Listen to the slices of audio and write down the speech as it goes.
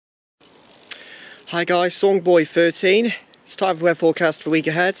Hi guys, Songboy13. It's time for weather forecast for the week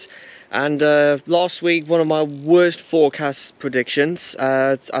ahead. And last week, one of my worst forecast predictions.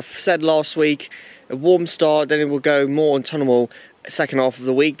 I've said last week, a warm start, then it will go more autumnal second half of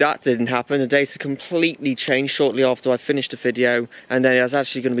the week. That didn't happen. The data completely changed shortly after I finished the video, and then it was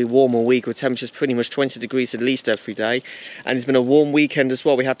actually going to be a warmer week with temperatures pretty much 20 degrees at least every day. And it's been a warm weekend as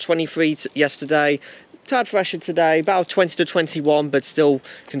well. We had 23 yesterday. Tad fresher today, about 20 to 21, but still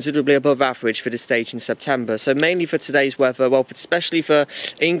considerably above average for this stage in September. So mainly for today's weather, well, especially for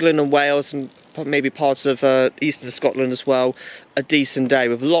England and Wales and maybe parts of eastern Scotland as well, a decent day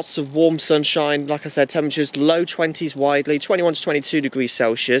with lots of warm sunshine. Like I said, temperatures low 20s widely, 21 to 22 degrees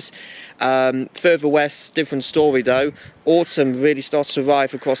Celsius. Further west, different story though. Autumn really starts to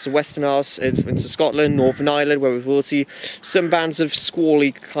arrive across the Western Isles into Scotland, Northern Ireland, where we will see some bands of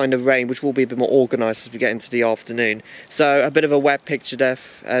squally kind of rain, which will be a bit more organised as we get into the afternoon. So a bit of a wet picture there,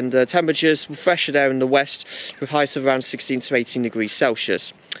 and temperatures fresher there in the west with highs of around 16 to 18 degrees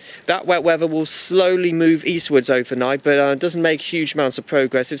Celsius. That wet weather will slowly move eastwards overnight, but doesn't make huge amounts of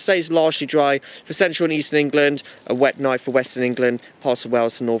progress. It stays largely dry for central and eastern England, a wet night for western England, parts of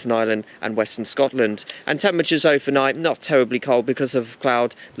Wales and Northern Ireland and western Scotland. And temperatures overnight, not terribly cold because of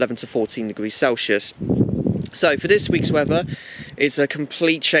cloud, 11 to 14 degrees Celsius. So for this week's weather, it's a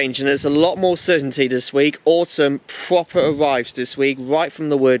complete change, and there's a lot more certainty this week. Autumn proper arrives this week, right from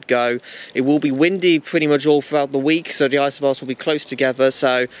the word go. It will be windy pretty much all throughout the week, so the isobars will be close together,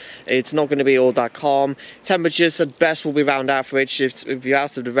 so it's not going to be all that calm. Temperatures at best will be around average, if you're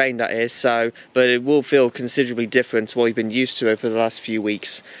out of the rain that is, but it will feel considerably different to what we've been used to over the last few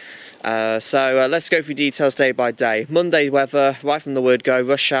weeks. So let's go through details day by day. Monday weather, right from the word go,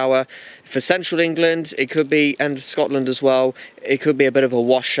 rush hour. For central England, it could be, and Scotland as well, it could be a bit of a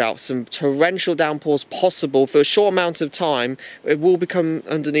washout. Some torrential downpours possible for a short amount of time. It will become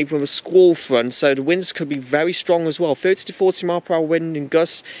underneath with a squall front, so the winds could be very strong as well. 30 to 40 mile per hour wind in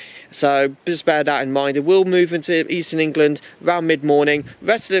gusts. So just bear that in mind. It will move into eastern England around mid-morning. The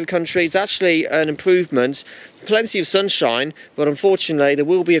rest of the country is actually an improvement. Plenty of sunshine, but unfortunately there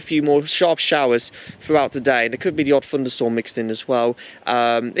will be a few more sharp showers throughout the day. There could be the odd thunderstorm mixed in as well.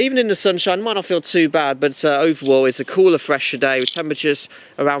 Even in the sunshine, it might not feel too bad, but overall it's a cooler, fresher day with temperatures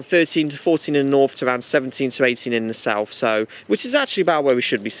around 13 to 14 in the north to around 17 to 18 in the south, so which is actually about where we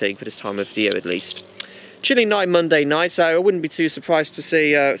should be seeing for this time of the year at least. Chilly night Monday night, so I wouldn't be too surprised to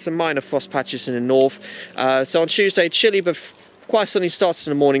see some minor frost patches in the north. So on Tuesday, chilly but quite sunny starts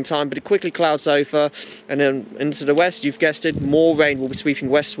in the morning time, but it quickly clouds over, and then into the west, you've guessed it, more rain will be sweeping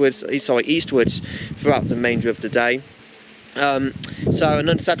eastwards throughout the remainder of the day. So an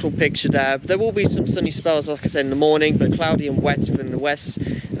unsettled picture there. There will be some sunny spells, like I said, in the morning, but cloudy and wet from the west.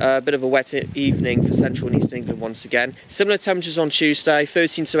 A bit of a wet evening for central and eastern England once again. Similar temperatures on Tuesday,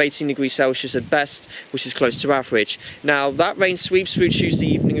 13 to 18 degrees Celsius at best, which is close to average. Now that rain sweeps through Tuesday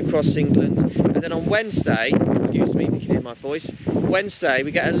evening across England, and then on Wednesday, excuse me if you can hear my voice, Wednesday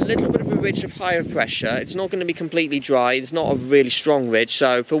we get a little bit of a ridge of higher pressure. It's not going to be completely dry, it's not a really strong ridge,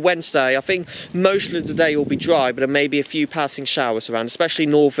 so for Wednesday I think most of the day will be dry, but there may be a few passing showers around, especially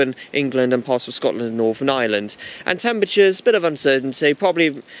northern England and parts of Scotland and Northern Ireland. And temperatures, bit of uncertainty,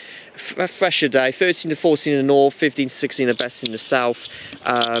 probably a fresher day, 13 to 14 in the north, 15 to 16 at best in the south.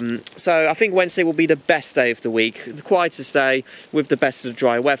 So I think Wednesday will be the best day of the week, the quietest day with the best of the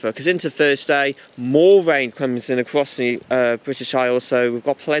dry weather, because into Thursday more rain comes in across the British Isles, so we've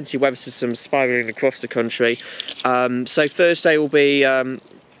got plenty of weather systems spiralling across the country. So Thursday will be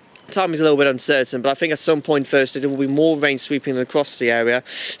time is a little bit uncertain, but I think at some point Thursday there will be more rain sweeping across the area.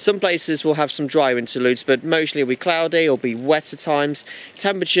 Some places will have some drier interludes, but mostly it'll be cloudy or be wet at times.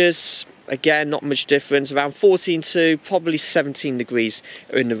 Temperatures, again, not much difference, around 14 to probably 17 degrees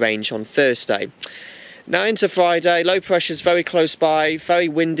are in the range on Thursday. Now into Friday, low pressure is very close by, very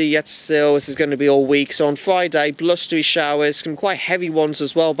windy yet still. This is going to be all week. So on Friday, blustery showers, some quite heavy ones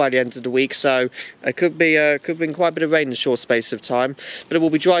as well by the end of the week. So it could be quite a bit of rain in a short space of time. But it will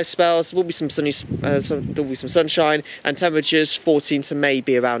be dry spells. There will be some sunny, there will be some sunshine, and temperatures 14 to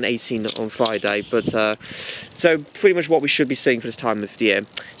maybe around 18 on Friday. But so pretty much what we should be seeing for this time of the year.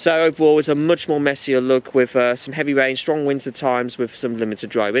 So overall, it's a much more messier look with some heavy rain, strong winds at times with some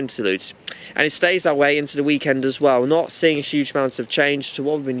limited dry interludes, and it stays that way into the weekend as well. Not seeing a huge amounts of change to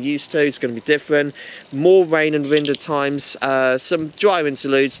what we've been used to. It's going to be different. More rain and wind at times, some dry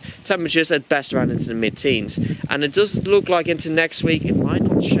interludes, temperatures at best around into the mid-teens. And it does look like into next week it might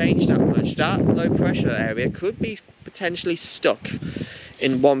not change that much. That low pressure area could be potentially stuck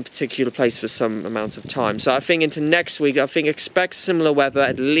in one particular place for some amount of time. So I think into next week, I think expect similar weather,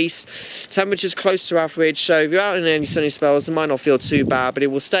 at least temperatures close to average. So if you're out in any sunny spells, it might not feel too bad, but it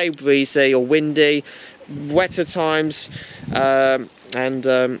will stay breezy or windy, wetter times,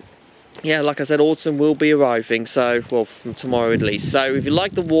 yeah, like I said, autumn will be arriving, so, well, from tomorrow at least. So if you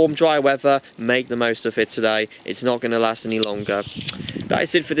like the warm, dry weather, make the most of it today. It's not going to last any longer. That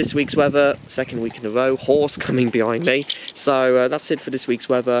is it for this week's weather. Second week in a row. Horse coming behind me. So that's it for this week's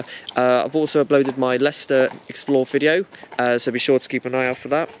weather. I've also uploaded my Leicester Explore video, so be sure to keep an eye out for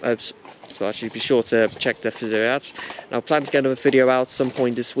that. So actually be sure to check the video out. And I'll plan to get another video out some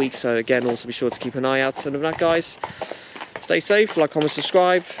point this week, so again, also be sure to keep an eye out. So other than that, guys, stay safe, like, comment,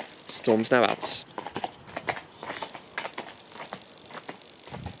 subscribe. Storm's now out.